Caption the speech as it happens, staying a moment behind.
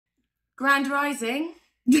Grand Rising.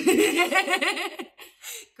 Grand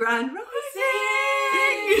Rising!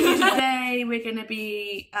 Today we're going to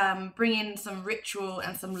be bringing some ritual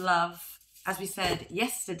and some love, as we said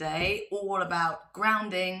yesterday, all about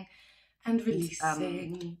grounding and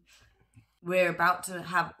releasing. We're about to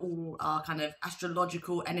have all our kind of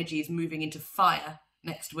astrological energies moving into fire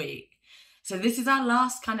next week. So this is our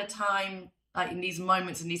last kind of time, like in these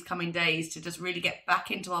moments in these coming days, to just really get back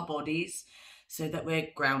into our bodies so that we're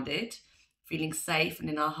grounded, feeling safe and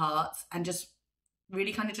in our hearts, and just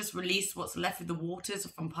really kind of just release what's left of the waters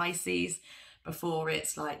from Pisces before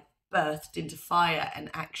it's like birthed into fire and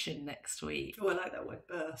action next week. Oh, I like that word,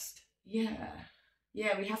 burst. Yeah.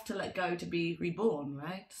 Yeah, we have to let go to be reborn,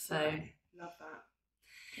 right? So Right. Love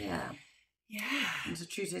that. yeah. Yeah. And so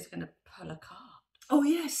Tuesday's going to pull a card. Oh,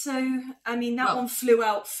 yeah. So, I mean, that one flew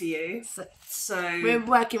out for you. So we're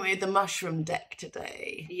working with the mushroom deck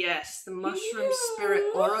today. yes, the Mushroom Spirit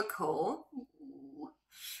Oracle. Ooh,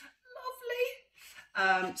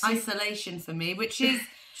 lovely. Isolation for me, which is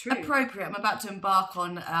True. appropriate. I'm about to embark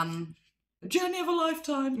on a journey of a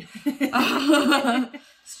lifetime.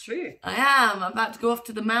 It's true. I am. I'm about to go off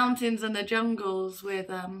to the mountains and the jungles with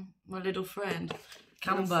my little friend,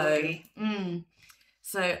 Cambo.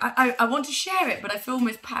 So I want to share it, but I feel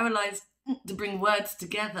almost paralysed to bring words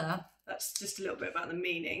together. That's just a little bit about the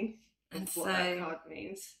meaning And of what that card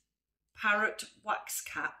means. Parrot wax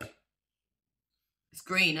cap. It's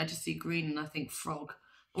green. I just see green and I think frog.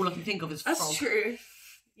 All I can think of is frog. That's true.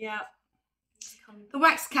 Yeah. The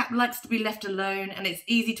wax cap likes to be left alone, and it's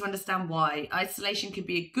easy to understand why. Isolation can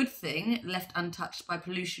be a good thing. Left untouched by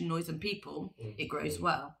pollution, noise and people, it grows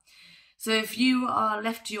well. So if you are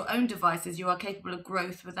left to your own devices, you are capable of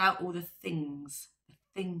growth without all the things,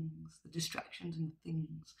 the distractions and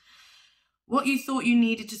things. What you thought you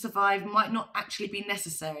needed to survive might not actually be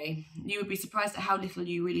necessary. You would be surprised at how little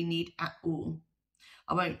you really need at all.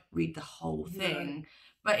 I won't read the whole thing,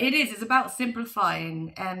 but it's about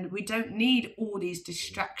simplifying, and we don't need all these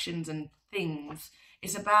distractions and things.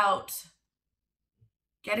 It's about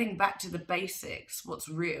getting back to the basics, what's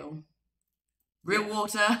real. Real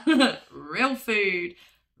water, real food,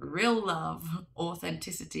 real love,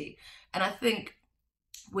 authenticity. And I think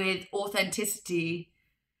with authenticity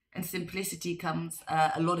and simplicity comes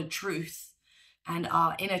a lot of truth and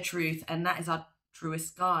our inner truth, and that is our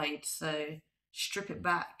truest guide. So strip it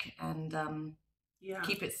back and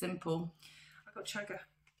keep it simple. I got chaga,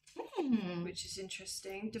 which is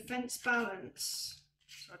interesting. Defense balance.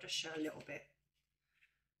 So I'll just show a little bit.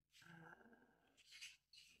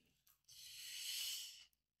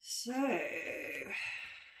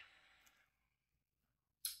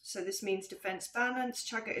 So this means defense balance.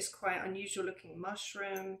 Chaga is quite unusual looking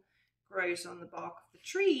mushroom, grows on the bark of the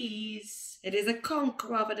trees. It is a conch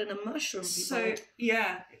rather than a mushroom. So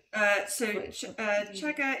yeah,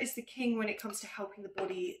 chaga is the king when it comes to helping the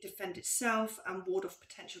body defend itself and ward off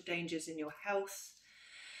potential dangers in your health.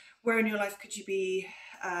 Where in your life could you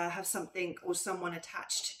have something or someone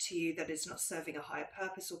attached to you that is not serving a higher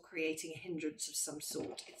purpose or creating a hindrance of some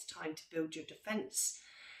sort? It's time to build your defense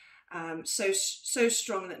so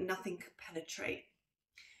strong that nothing can penetrate.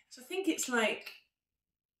 So I think it's like,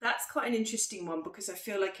 that's quite an interesting one, because I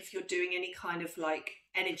feel like if you're doing any kind of like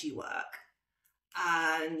energy work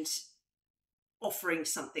and offering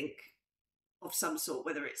something of some sort,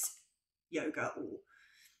 whether it's yoga or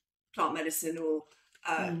plant medicine or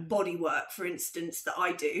body work, for instance, that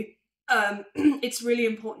I do, it's really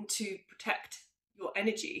important to protect your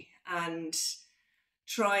energy and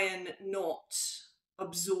try and not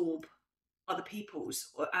absorb other people's,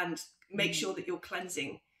 and make sure that you're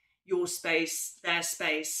cleansing your space, their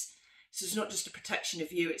space. So it's not just a protection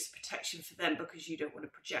of you, it's a protection for them, because you don't want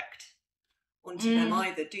to project onto them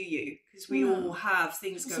either, do you? Because we all have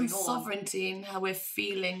things going on. Sovereignty in how we're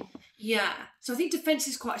feeling. Yeah. So I think defense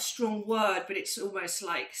is quite a strong word, but it's almost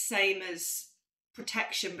like same as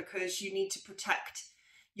protection, because you need to protect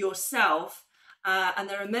yourself. And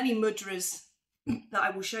there are many mudras that I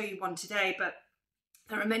will show you one today, but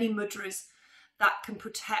there are many mudras that can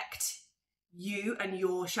protect you and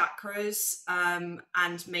your chakras,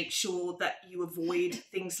 and make sure that you avoid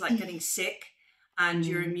things like getting sick and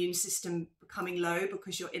your immune system becoming low,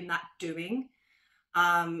 because you're in that doing.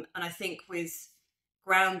 And I think with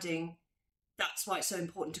grounding, that's why it's so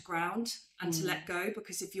important to ground and to let go,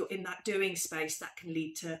 because if you're in that doing space, that can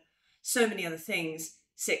lead to so many other things: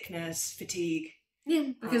 sickness, fatigue.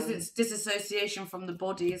 Yeah, because it's disassociation from the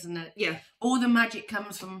body, isn't it? Yeah. All the magic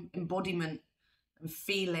comes from embodiment and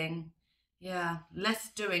feeling. Yeah, less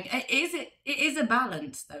doing. It is a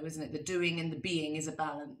balance, though, isn't it? The doing and the being is a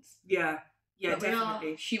balance. Yeah. Yeah, but we are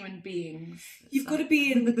definitely. human beings. You've got to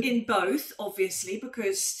be in both, obviously,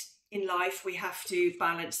 because in life we have to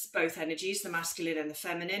balance both energies, the masculine and the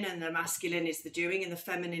feminine, and the masculine is the doing and the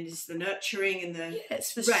feminine is the nurturing and the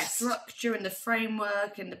it's the rest. structure and the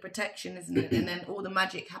framework and the protection, isn't it? And then all the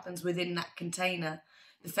magic happens within that container.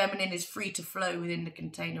 The feminine is free to flow within the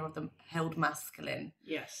container of the held masculine.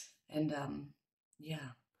 Yes. And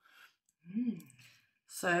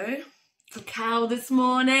so cacao this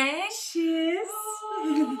morning. Cheers.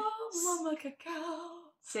 Oh, Mama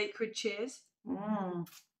Cacao. Sacred cheers.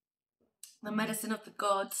 The medicine of the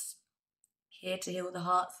gods, here to heal the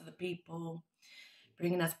hearts of the people,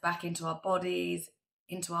 bringing us back into our bodies,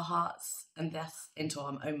 into our hearts, and thus into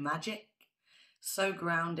our own magic. So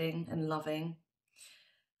grounding and loving.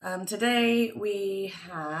 Today we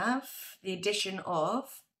have the addition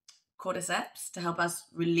of cordyceps to help us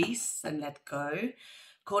release and let go.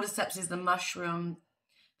 Cordyceps is the mushroom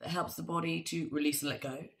that helps the body to release and let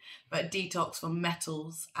go, but detox from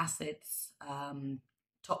metals, acids,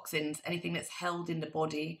 toxins, anything that's held in the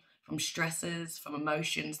body from stresses, from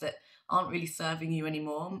emotions that aren't really serving you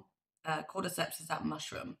anymore. Cordyceps is that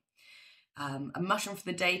mushroom. A mushroom for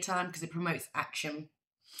the daytime because it promotes action.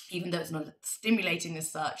 Even though it's not stimulating as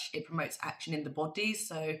such, it promotes action in the body.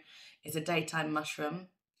 So it's a daytime mushroom.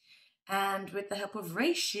 And with the help of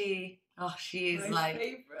reishi, she is my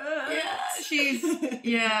favorite.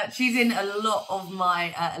 She's in a lot of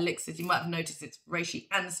my elixirs. You might have noticed it's reishi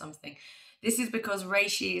and something. This is because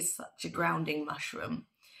reishi is such a grounding mushroom.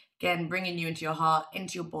 Again, bringing you into your heart,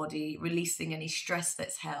 into your body, releasing any stress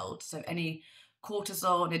that's held. So any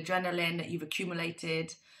cortisol and adrenaline that you've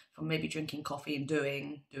accumulated from maybe drinking coffee and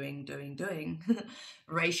doing.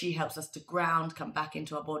 Reishi helps us to ground, come back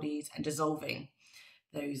into our bodies and dissolving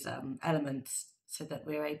those elements so that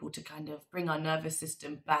we're able to kind of bring our nervous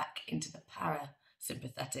system back into the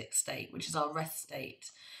parasympathetic state, which is our rest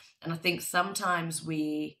state. And I think sometimes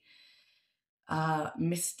we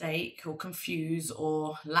mistake or confuse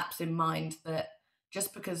or lapse in mind that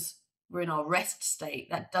just because we're in our rest state,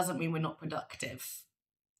 that doesn't mean we're not productive.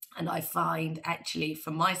 And I find actually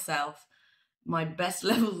for myself, my best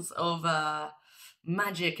levels of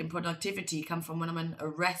magic and productivity come from when I'm in a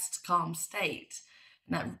rest, calm state.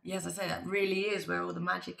 And that, as I say, that really is where all the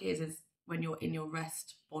magic is when you're in your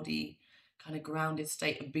rest body, kind of grounded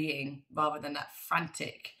state of being, rather than that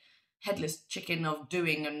frantic, headless chicken of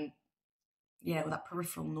doing and with that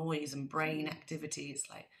peripheral noise and brain activity. It's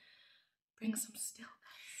like, bring some stillness.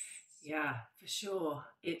 Yeah, for sure.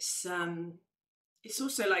 It's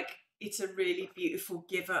also like, it's a really beautiful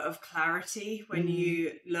giver of clarity when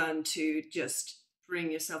you learn to just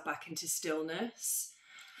bring yourself back into stillness.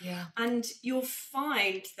 Yeah. And you'll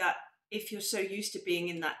find that if you're so used to being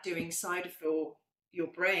in that doing side of your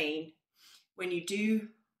brain, when you do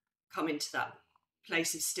come into that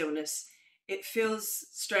place of stillness, it feels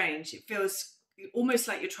strange. It feels almost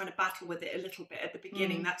like you're trying to battle with it a little bit at the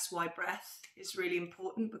beginning. That's why breath is really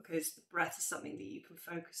important, because the breath is something that you can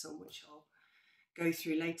focus on, which I'll go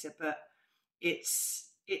through later. But it's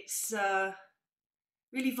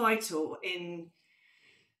really vital in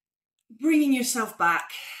bringing yourself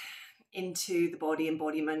back into the body.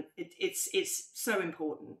 Embodiment. It's so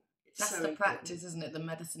important. That's the practice, isn't it? The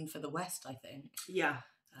medicine for the West, I think. Yeah,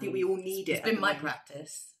 I think we all need it. It's been my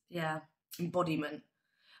practice. Yeah, embodiment.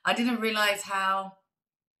 I didn't realise how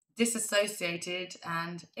disassociated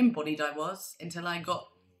and embodied I was until I got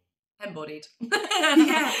embodied.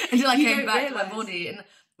 Yeah, until I came back to my body, and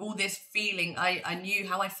all this feeling, I knew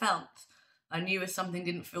how I felt. I knew if something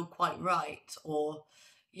didn't feel quite right, or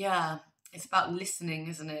it's about listening,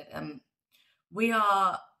 isn't it? We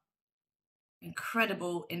are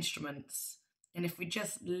incredible instruments, and if we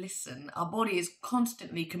just listen, our body is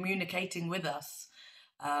constantly communicating with us,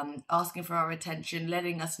 asking for our attention,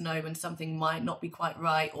 letting us know when something might not be quite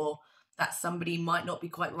right, or that somebody might not be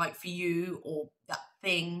quite right for you, or that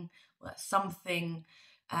thing, or that something.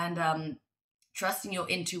 And trusting your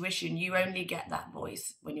intuition. You only get that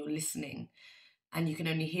voice when you're listening, and you can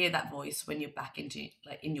only hear that voice when you're back into,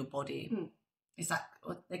 like, in your body. It's like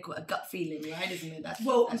what they call a gut feeling, right? Isn't it? That's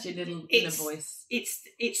your little inner voice.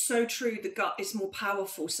 It's so true. The gut is more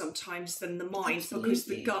powerful sometimes than the mind. Absolutely. Because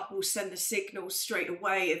the gut will send the signals straight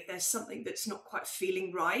away if there's something that's not quite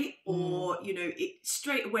feeling right, or it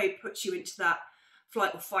straight away puts you into that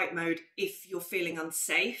flight or fight mode if you're feeling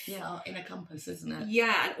unsafe. Yeah, our inner compass, isn't it?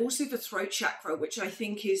 Yeah, and also the throat chakra, which I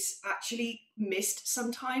think is actually missed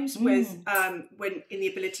sometimes with when in the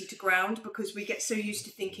ability to ground, because we get so used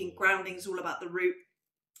to thinking grounding is all about the root.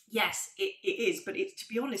 Yes, it is, but to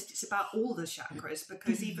be honest, it's about all the chakras,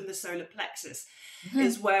 because even the solar plexus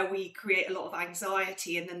is where we create a lot of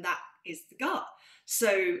anxiety, and then that is the gut.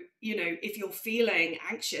 So, you know, if you're feeling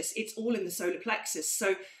anxious, it's all in the solar plexus.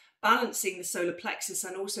 So balancing the solar plexus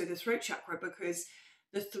and also the throat chakra, because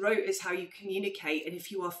the throat is how you communicate. And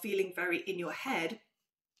if you are feeling very in your head,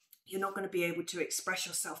 you're not going to be able to express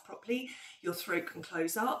yourself properly. Your throat can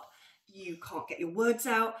close up. You can't get your words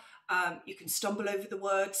out. You can stumble over the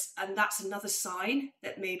words. And that's another sign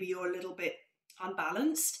that maybe you're a little bit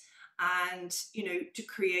unbalanced. And, you know, to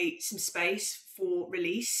create some space for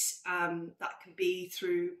release, that can be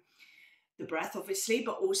through the breath, obviously,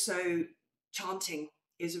 but also chanting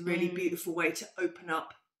is a really beautiful way to open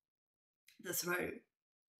up the throat.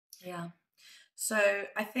 Yeah. So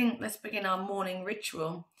I think let's begin our morning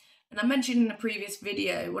ritual. And I mentioned in a previous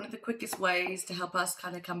video, one of the quickest ways to help us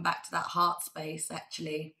kind of come back to that heart space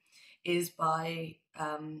actually is by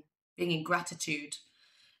being in gratitude.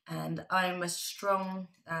 And I'm a strong,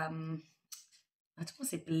 I don't want to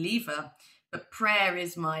say believer, but prayer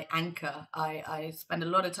is my anchor. I spend a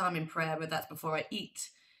lot of time in prayer, but that's before I eat,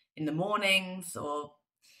 in the mornings, or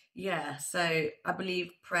yeah. So I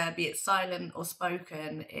believe prayer, be it silent or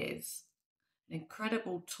spoken, is an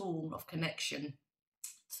incredible tool of connection.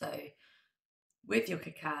 So with your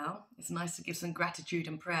cacao, it's nice to give some gratitude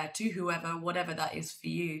and prayer to whoever, whatever that is for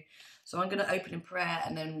you. So I'm going to open in prayer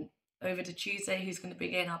and then over to Tuesday, who's going to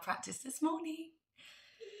begin our practice this morning.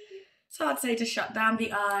 So I'd say to shut down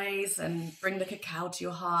the eyes and bring the cacao to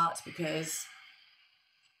your heart, because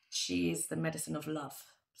she is the medicine of love.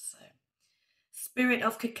 So, Spirit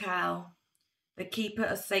of cacao, the keeper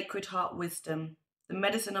of sacred heart wisdom, the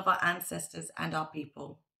medicine of our ancestors and our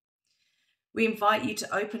people, we invite you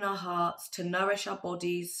to open our hearts, to nourish our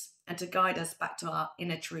bodies, and to guide us back to our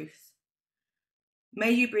inner truth.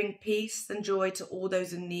 May you bring peace and joy to all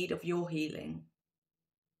those in need of your healing.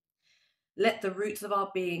 Let the roots of our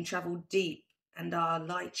being travel deep and our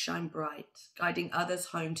light shine bright, guiding others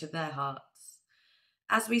home to their hearts.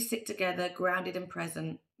 As we sit together, grounded and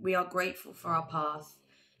present, we are grateful for our path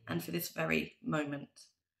and for this very moment.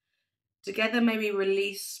 Together may we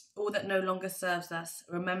release all that no longer serves us,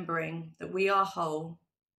 remembering that we are whole,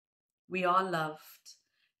 we are loved,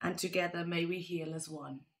 and together may we heal as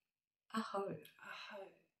one. Aho. Aho.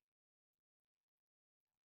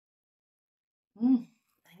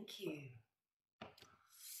 Thank you.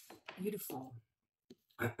 Beautiful.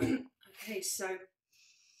 Okay, so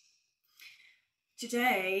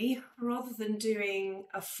today, rather than doing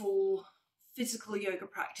a full physical yoga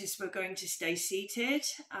practice, we're going to stay seated.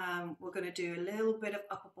 We're going to do a little bit of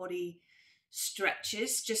upper body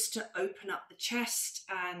stretches just to open up the chest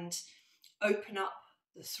and open up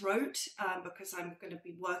the throat, because I'm going to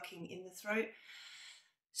be working in the throat.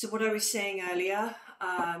 So what I was saying earlier,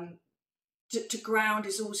 to ground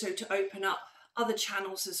is also to open up other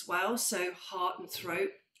channels as well. So heart and throat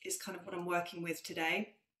is kind of what I'm working with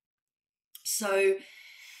today. So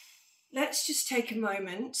let's just take a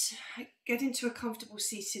moment, get into a comfortable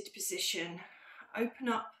seated position, open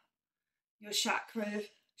up your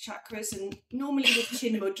chakras, and normally with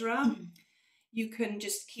Chin Mudra, you can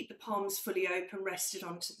just keep the palms fully open, rested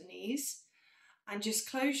onto the knees, and just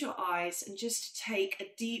close your eyes and just take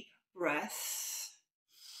a deep breath.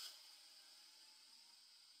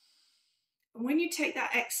 And when you take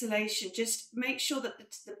that exhalation, just make sure that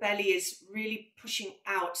the belly is really pushing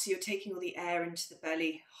out, so you're taking all the air into the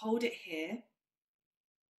belly. Hold it here.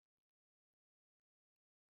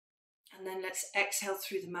 And then let's exhale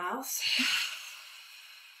through the mouth.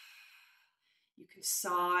 You can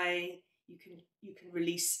sigh, you can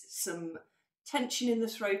release some tension in the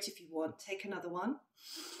throat if you want. Take another one.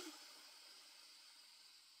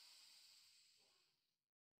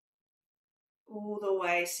 All the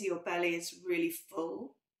way so your belly is really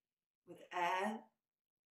full with air.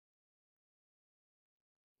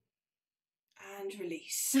 And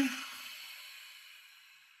release.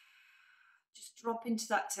 Just drop into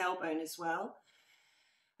that tailbone as well.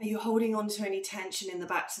 Are you holding on to any tension in the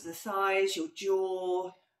backs of the thighs, your jaw,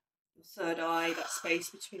 your third eye, that space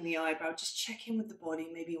between the eyebrow? Just check in with the body.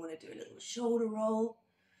 Maybe you want to do a little shoulder roll.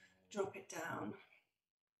 Drop it down.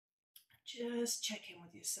 Just check in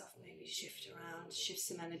with yourself. Maybe shift around, shift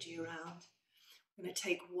some energy around. I'm going to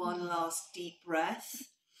take one last deep breath.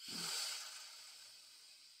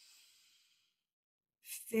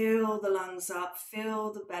 Fill the lungs up,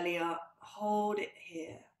 fill the belly up, hold it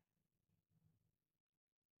here.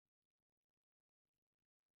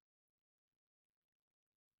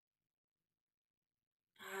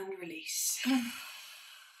 And release.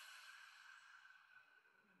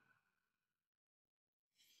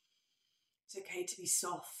 It's okay to be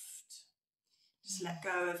soft. Just let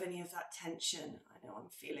go of any of that tension. I know I'm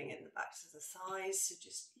feeling it in the backs of the thighs, so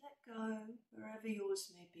just let go wherever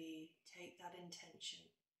yours may be. Take that intention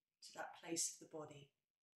to that place of the body.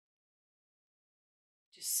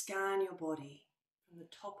 Just scan your body from the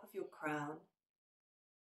top of your crown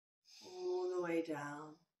all the way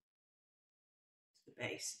down to the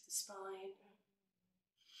base of the spine.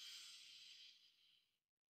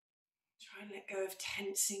 Try and let go of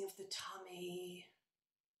tensing of the tummy,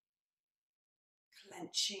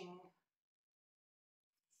 clenching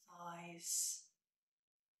thighs,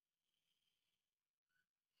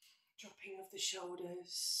 dropping of the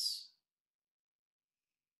shoulders.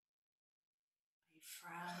 Are you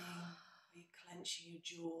frowning? Are you clenching your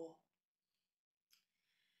jaw?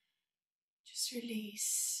 Just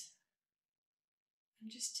release and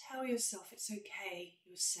just tell yourself it's okay,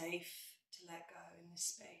 you're safe to let go in this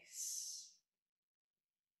space.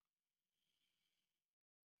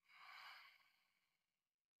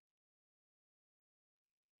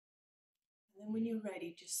 And then when you're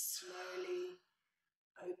ready, just slowly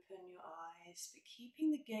open your eyes, but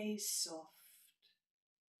keeping the gaze soft.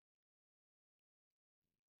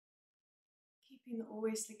 Keeping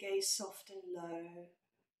always the gaze soft and low.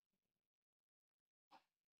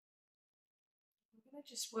 We're going to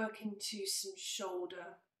just work into some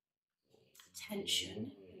shoulder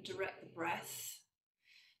tension and direct the breath.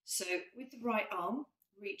 So with the right arm,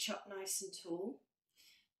 reach up nice and tall.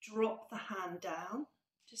 Drop the hand down,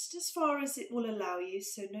 just as far as it will allow you,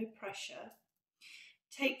 so no pressure.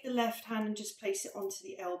 Take the left hand and just place it onto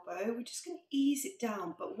the elbow. We're just going to ease it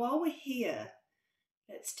down, but while we're here,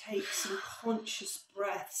 let's take some conscious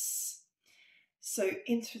breaths. So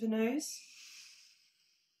in through the nose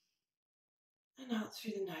and out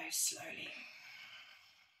through the nose slowly.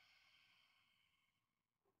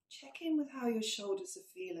 Check in with how your shoulders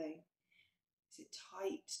are feeling. Is it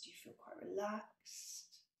tight? Do you feel quite relaxed?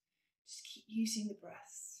 Just keep using the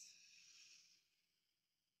breath.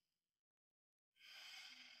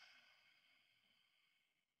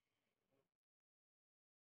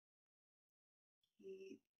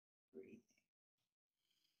 Keep breathing.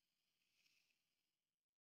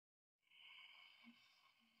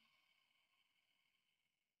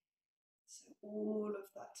 So all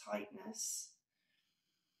of that tightness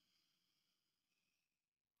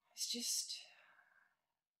is just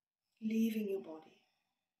leaving your body.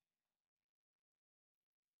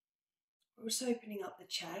 We're also opening up the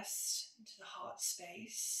chest into the heart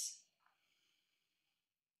space.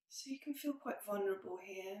 So you can feel quite vulnerable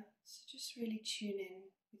here. So just really tune in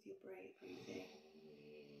with your breathing.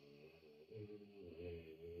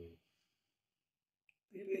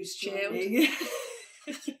 Boo-boo's joining.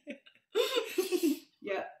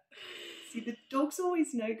 Yeah. See, the dogs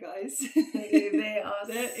always know, guys. They are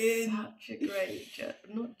They're in. such a great,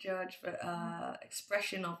 not judge, but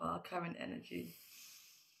expression of our current energy.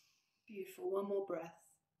 Beautiful. One more breath.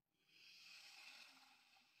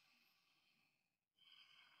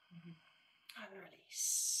 And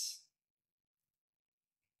release.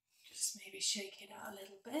 Just maybe shake it out a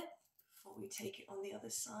little bit before we take it on the other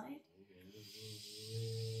side.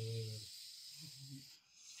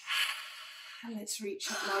 And let's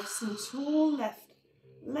reach up nice and tall.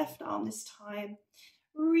 Left arm this time.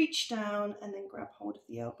 Reach down and then grab hold of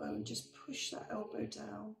the elbow and just push that elbow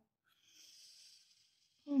down.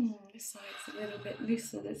 This side's a little bit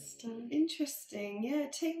looser this time. Interesting. Yeah,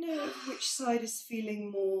 take note of which side is feeling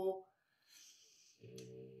more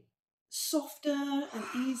softer and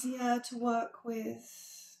easier to work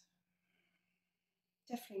with.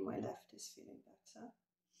 Definitely my left is feeling better.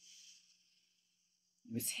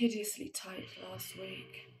 It was hideously tight last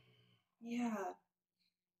week. Yeah.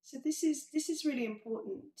 So this is really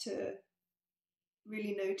important to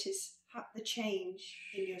really notice the change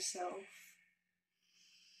in yourself.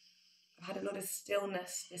 I've had a lot of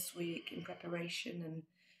stillness this week in preparation and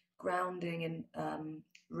grounding and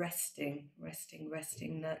resting,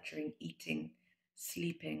 nurturing, eating,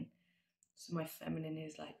 sleeping. So my feminine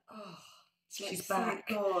is like, oh, she's back.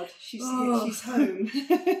 Thank God, she's here, she's home.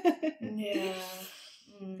 Yeah.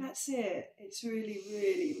 That's it. It's really,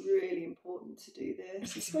 really, really important to do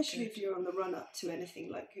this, especially if you're on the run up to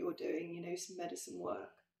anything like you're doing, you know, some medicine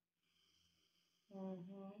work.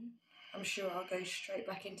 I'm sure I'll go straight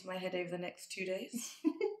back into my head over the next 2 days.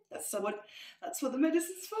 That's what the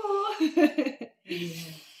medicine's for.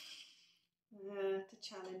 Yeah. To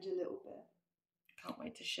challenge a little bit. Can't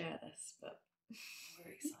wait to share this, but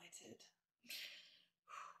we're excited.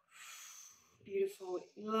 Beautiful.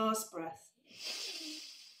 Last breath.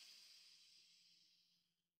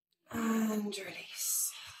 And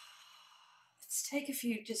release. Let's take a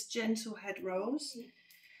few just gentle head rolls.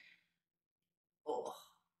 Oh,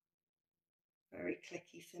 very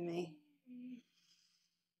clicky for me.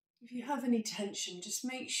 If you have any tension, just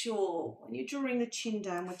make sure when you're drawing the chin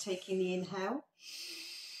down, we're taking the inhale.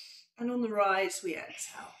 And on the rise, we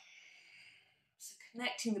exhale. So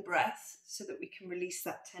connecting the breath so that we can release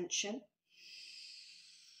that tension.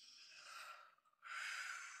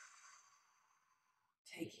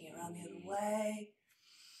 Taking it around the other way.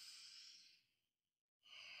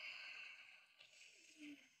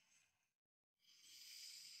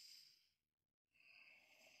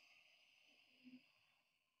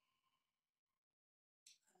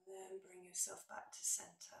 And then bring yourself back to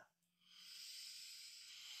center.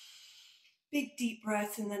 Big deep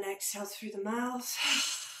breath and then exhale through the mouth.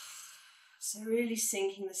 So really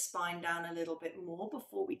sinking the spine down a little bit more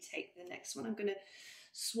before we take the next one. I'm going to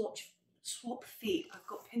swap feet. I've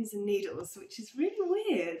got pins and needles, which is really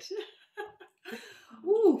weird.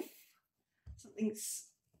 Ooh, something's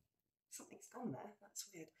gone there. That's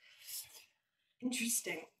weird.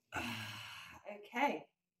 Interesting. Okay.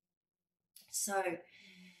 So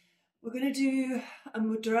we're going to do a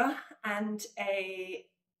mudra and a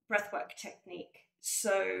breathwork technique.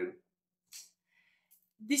 So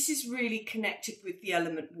this is really connected with the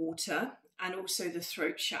element water and also the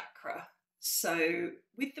throat chakra. So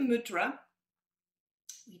with the mudra,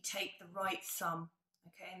 we take the right thumb,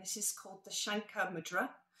 okay, and this is called the Shankar mudra.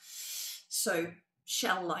 So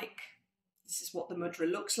shell-like. This is what the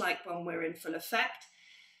mudra looks like when we're in full effect.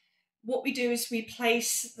 What we do is we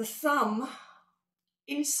place the thumb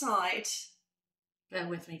inside. Bear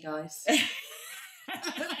with me, guys.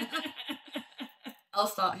 I'll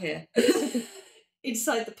start here.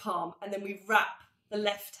 Inside the palm, and then we wrap the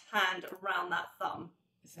left hand around that thumb.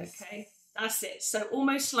 Okay, that's it. So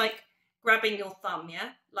almost like grabbing your thumb,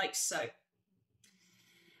 yeah, like so.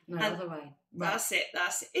 No, other way. Right. That's it.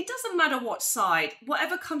 That's it. It doesn't matter what side,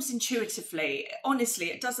 whatever comes intuitively. Honestly,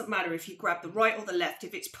 it doesn't matter if you grab the right or the left.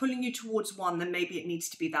 If it's pulling you towards one, then maybe it needs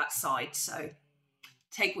to be that side. So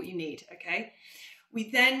take what you need. Okay. We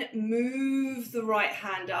then move the right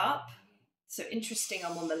hand up. So interesting,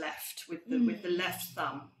 I'm on the left with the left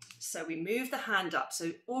thumb. So we move the hand up.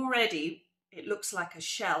 So already it looks like a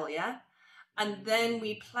shell, yeah? And then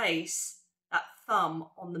we place that thumb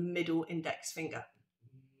on the middle index finger.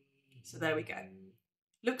 So there we go.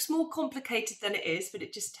 Looks more complicated than it is, but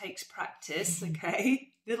it just takes practice, okay?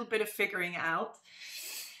 Little bit of figuring out.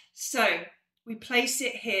 So we place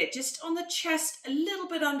it here, just on the chest, a little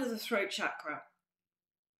bit under the throat chakra.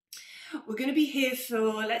 We're going to be here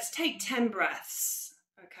for, let's take 10 breaths,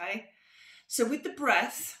 okay? So with the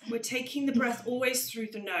breath, we're taking the breath always through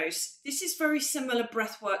the nose. This is very similar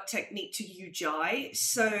breath work technique to Ujjayi.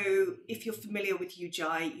 So if you're familiar with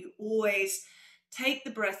Ujjayi, you always take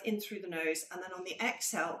the breath in through the nose, and then on the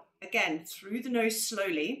exhale, again, through the nose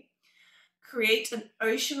slowly, create an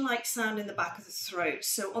ocean-like sound in the back of the throat.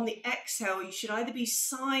 So on the exhale, you should either be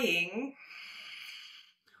sighing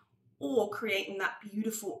or creating that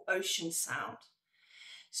beautiful ocean sound.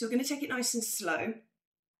 So we're going to take it nice and slow.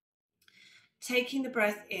 Taking the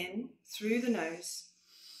breath in through the nose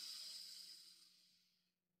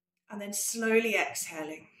and then slowly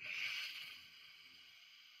exhaling.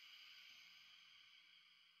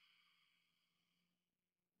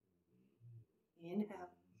 Inhale.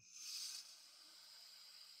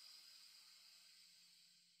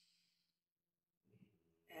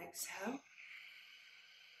 Exhale.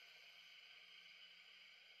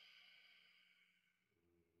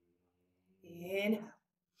 Inhale.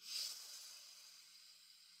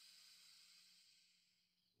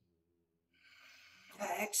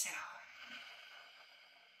 Exhale.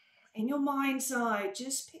 In your mind's eye,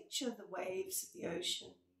 just picture the waves of the ocean.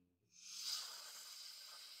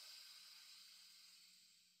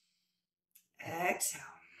 Exhale.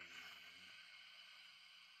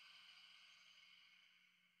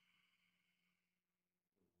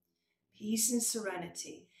 Peace and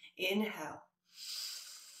serenity. Inhale.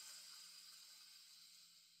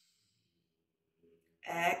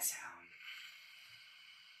 Exhale.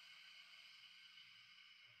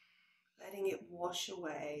 Letting it wash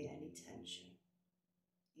away any tension.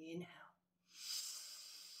 Inhale.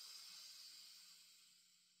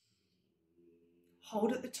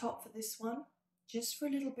 Hold at the top for this one, just for a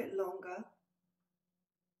little bit longer.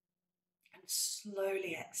 And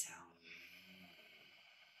slowly exhale.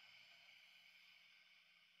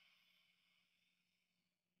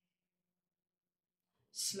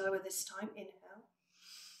 Slower this time, inhale.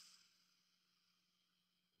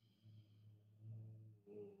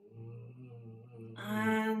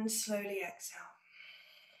 And slowly exhale.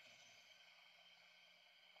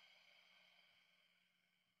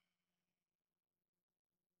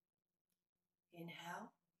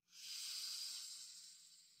 Inhale.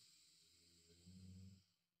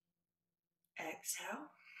 Exhale.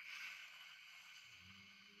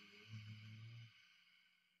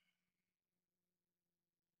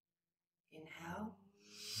 Inhale.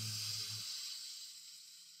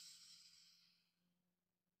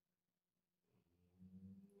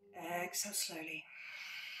 Exhale slowly.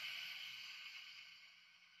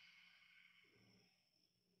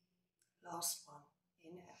 Last one.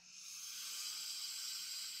 Inhale.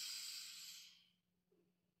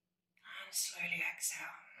 And slowly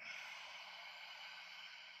exhale.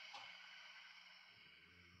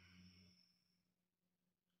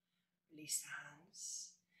 Release the hands.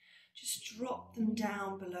 Just drop them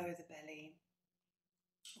down below the belly,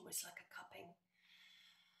 almost like a cupping.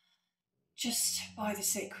 Just by the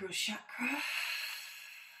sacral chakra.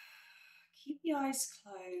 Keep the eyes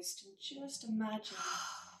closed and just imagine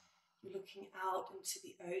you're looking out into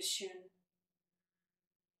the ocean,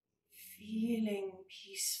 feeling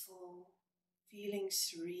peaceful, feeling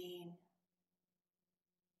serene.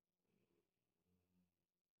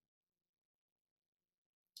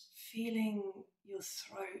 Feeling your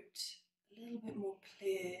throat a little bit more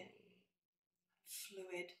clear and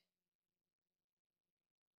fluid.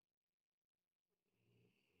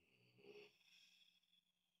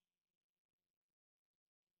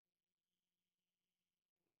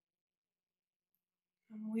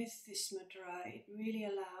 And with this mudra, it really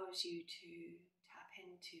allows you to tap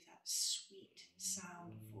into that sweet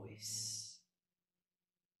sound voice.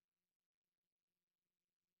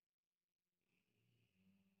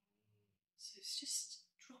 So it's just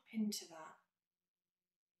drop into that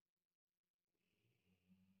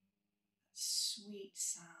sweet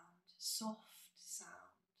sound, soft sound.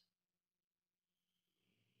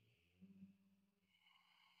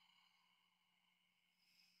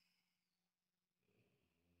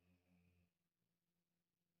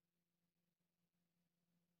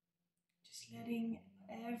 Just letting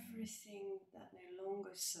everything that no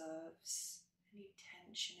longer serves, any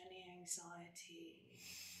tension, any anxiety,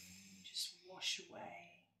 just wash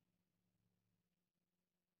away.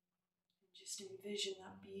 And just envision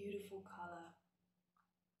that beautiful colour,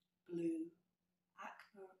 blue,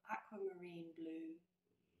 aquamarine blue.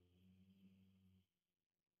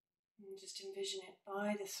 And just envision it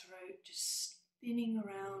by the throat, just spinning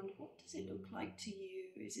around. What does it look like to you?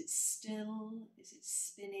 Is it still? Is it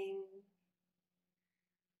spinning?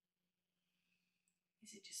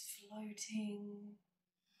 Is it just floating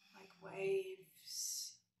like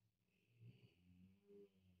waves?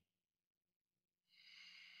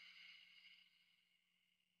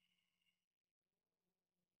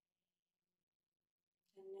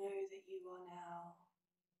 And know that you are now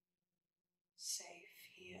safe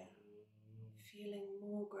here, feeling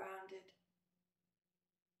more grounded.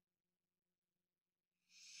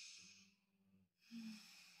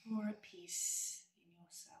 More at peace in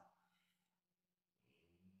yourself.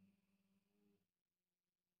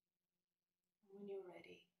 And when you're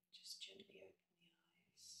ready, just gently open the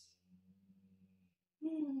eyes.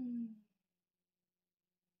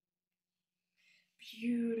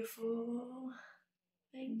 Beautiful.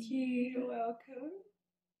 Thank you. You're welcome.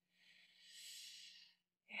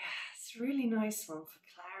 Yeah, it's a really nice one for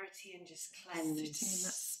clarity and just cleanse. Sitting in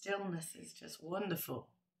that stillness is just wonderful.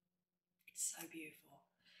 It's so beautiful.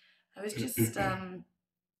 I was just,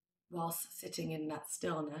 whilst sitting in that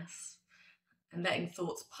stillness and letting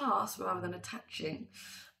thoughts pass rather than attaching,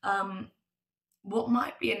 what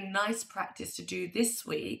might be a nice practice to do this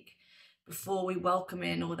week before we welcome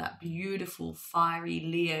in all that beautiful fiery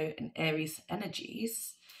Leo and Aries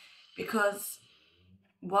energies, because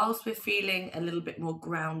whilst we're feeling a little bit more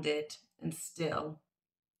grounded and still,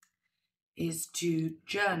 is to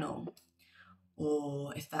journal.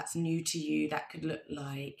 Or if that's new to you, that could look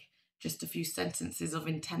like just a few sentences of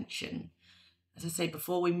intention. As I say,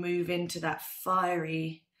 before we move into that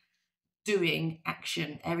fiery doing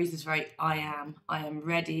action, Aries is very I am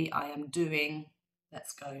ready, I am doing,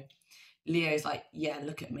 let's go. Leo's like, yeah,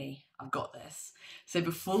 look at me, I've got this. So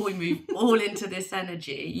before we move all into this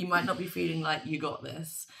energy, you might not be feeling like you got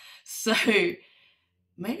this. So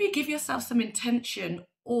maybe give yourself some intention,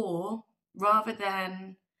 or rather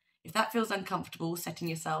than, if that feels uncomfortable, setting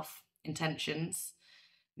yourself intentions,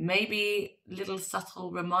 maybe little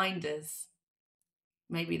subtle reminders.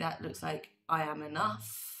 Maybe that looks like I am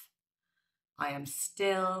enough, I am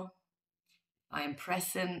still, I am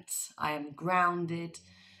present, I am grounded.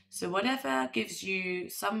 So whatever gives you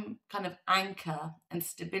some kind of anchor and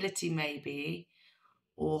stability maybe,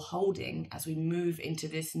 or holding as we move into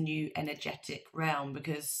this new energetic realm,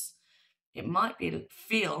 because it might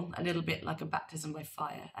feel a little bit like a baptism by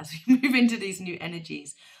fire as we move into these new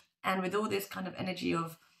energies. And with all this kind of energy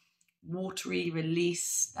of watery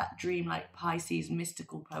release, that dreamlike Pisces,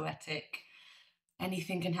 mystical, poetic,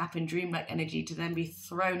 anything can happen, dreamlike energy to then be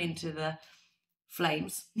thrown into the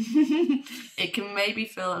flames. It can maybe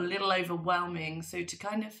feel a little overwhelming. So to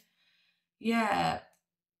kind of, yeah,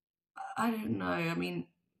 I don't know. I mean,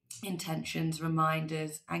 intentions,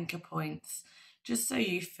 reminders, anchor points, just so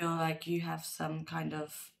you feel like you have some kind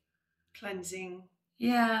of cleansing.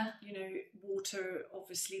 Yeah. You know, water,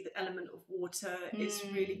 obviously the element of water is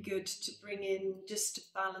really good to bring in, just to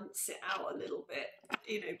balance it out a little bit.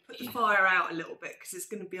 You know, put the fire out a little bit, because there's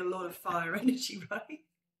going to be a lot of fire energy, right?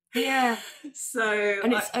 Yeah. So,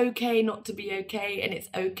 and it's okay not to be okay, and it's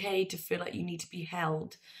okay to feel like you need to be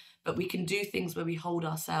held, but we can do things where we hold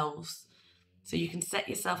ourselves. So you can set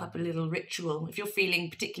yourself up a little ritual. If you're feeling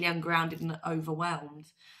particularly ungrounded and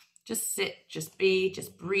overwhelmed, just sit, just be,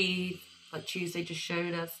 just breathe, like Tuesday just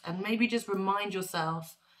showed us, and maybe just remind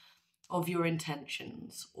yourself of your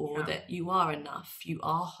intentions, or that you are enough, you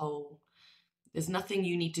are whole. There's nothing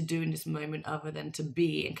you need to do in this moment other than to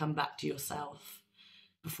be and come back to yourself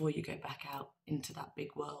before you go back out into that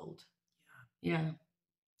big world. Yeah.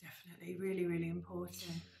 Definitely, really, really important.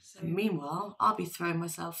 So, and meanwhile, I'll be throwing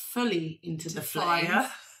myself fully into the fire.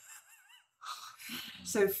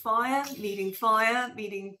 So fire, meeting fire,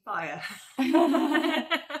 meeting fire.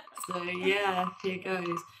 So yeah, here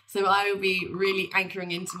goes. So I will be really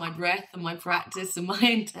anchoring into my breath and my practice and my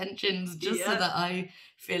intentions, just so that I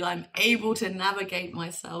feel I'm able to navigate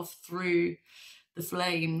myself through the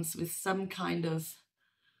flames with some kind of,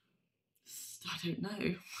 I don't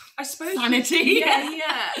know, I suppose sanity.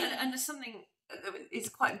 Yeah. And there's something that is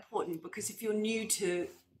quite important, because if you're new to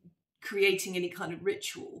creating any kind of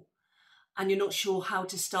ritual and you're not sure how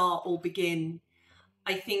to start or begin,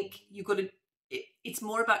 I think you've got to, it's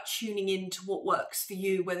more about tuning into what works for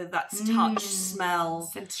you, whether that's touch, smell,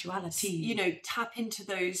 sensuality. You know, tap into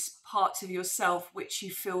those parts of yourself which you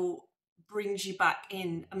feel brings you back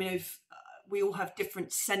in. I mean, we all have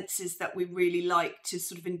different senses that we really like to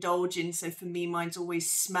sort of indulge in. So for me, mine's always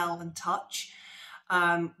smell and touch.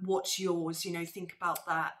 What's yours? You know, think about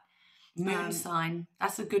that. Moon sign.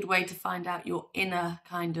 That's a good way to find out your inner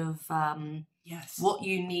kind of what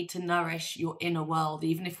you need to nourish your inner world,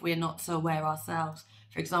 even if we're not so aware ourselves.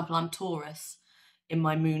 For example, I'm Taurus in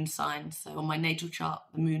my moon sign. So on my natal chart,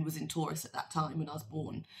 the moon was in Taurus at that time when I was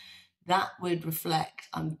born. That would reflect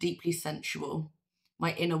I'm deeply sensual.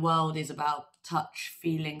 My inner world is about touch,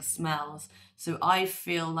 feeling, smells. So I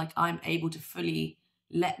feel like I'm able to fully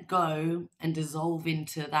let go and dissolve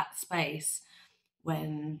into that space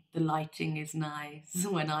when the lighting is nice,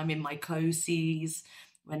 when I'm in my cosies,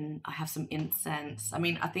 when I have some incense. I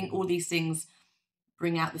mean, I think all these things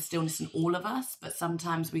bring out the stillness in all of us, but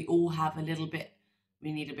sometimes we all have a little bit,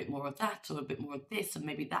 we need a bit more of that or a bit more of this, and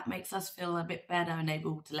maybe that makes us feel a bit better and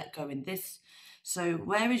able to let go in this. So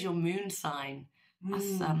where is your moon sign?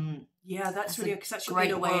 That's really, because that's your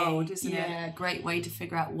inner world, isn't it? Yeah, great way to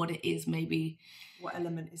figure out what it is, maybe. What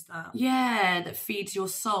element is that? Yeah, that feeds your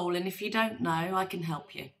soul. And if you don't know, I can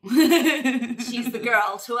help you. She's the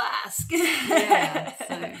girl to ask. Yeah,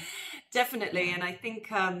 so. Definitely. And I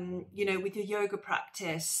think, you know, with your yoga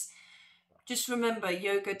practice, just remember,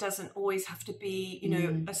 yoga doesn't always have to be, you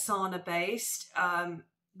know, asana based.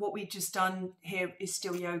 What we've just done here is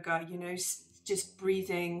still yoga, you know, just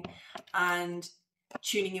breathing and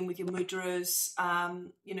tuning in with your mudras.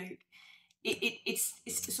 You know,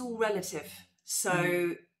 it's all relative.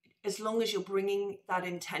 So as long as you're bringing that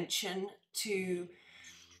intention to,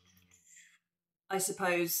 I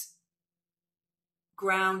suppose,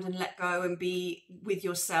 ground and let go and be with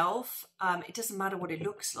yourself, it doesn't matter what it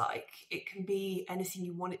looks like. It can be anything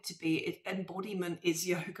you want it to be. Embodiment is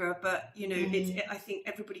yoga, but you know, I think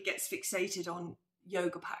everybody gets fixated on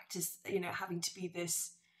yoga practice, you know, having to be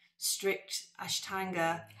this strict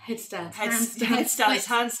ashtanga handstands.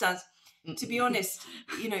 To be honest,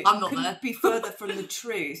 you know, I'm not couldn't there. be further from the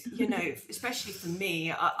truth. You know, especially for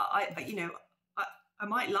me, I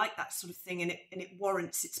might like that sort of thing, and it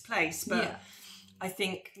warrants its place. But I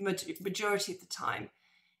think majority of the time,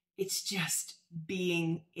 it's just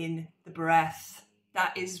being in the breath.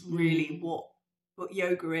 That is really what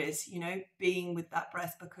yoga is. You know, being with that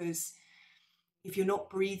breath, because if you're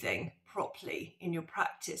not breathing properly in your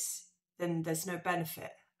practice, then there's no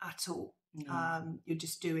benefit at all. You're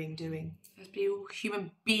just doing. Let's be all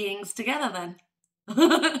human beings together then.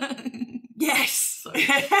 Yes.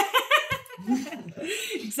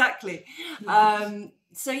 Exactly.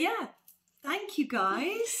 So yeah, Thank you,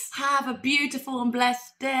 guys. Have a beautiful and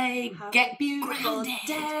blessed day. Get beautiful grounded.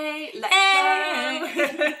 day. Let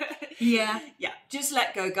go. Yeah. Yeah, just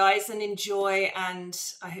let go, guys, and enjoy. And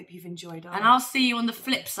I hope you've enjoyed our... And I'll see you on the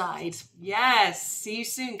flip side. Yes. See you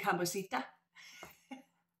soon, Cambosita.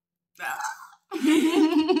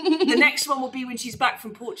 The next one will be when she's back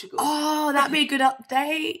from Portugal. Oh, that'd be a good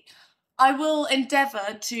update. I will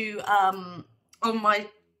endeavour to, on my...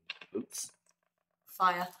 Oops.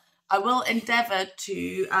 Fire. I will endeavour to...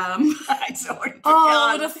 It's already begun.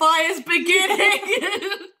 Oh, the fire's beginning.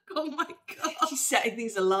 Oh my God. She's setting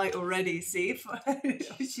things alight already, see?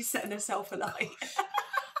 She's setting herself alight.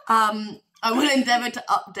 I will endeavour to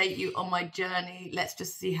update you on my journey. Let's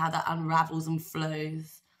just see how that unravels and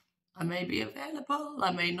flows. I may be available,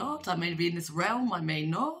 I may not. I may be in this realm, I may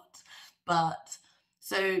not. But,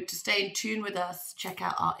 so to stay in tune with us, check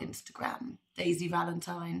out our Instagram, Daisy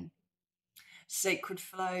Valentine. Sacred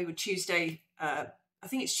Flow, Tuesday, I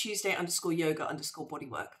think it's Tuesday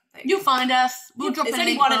 _yoga_bodywork. You'll find us. We'll drop a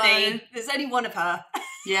link below. There's only one of her.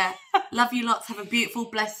 Yeah. Love you lots. Have a beautiful,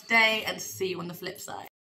 blessed day and see you on the flip side.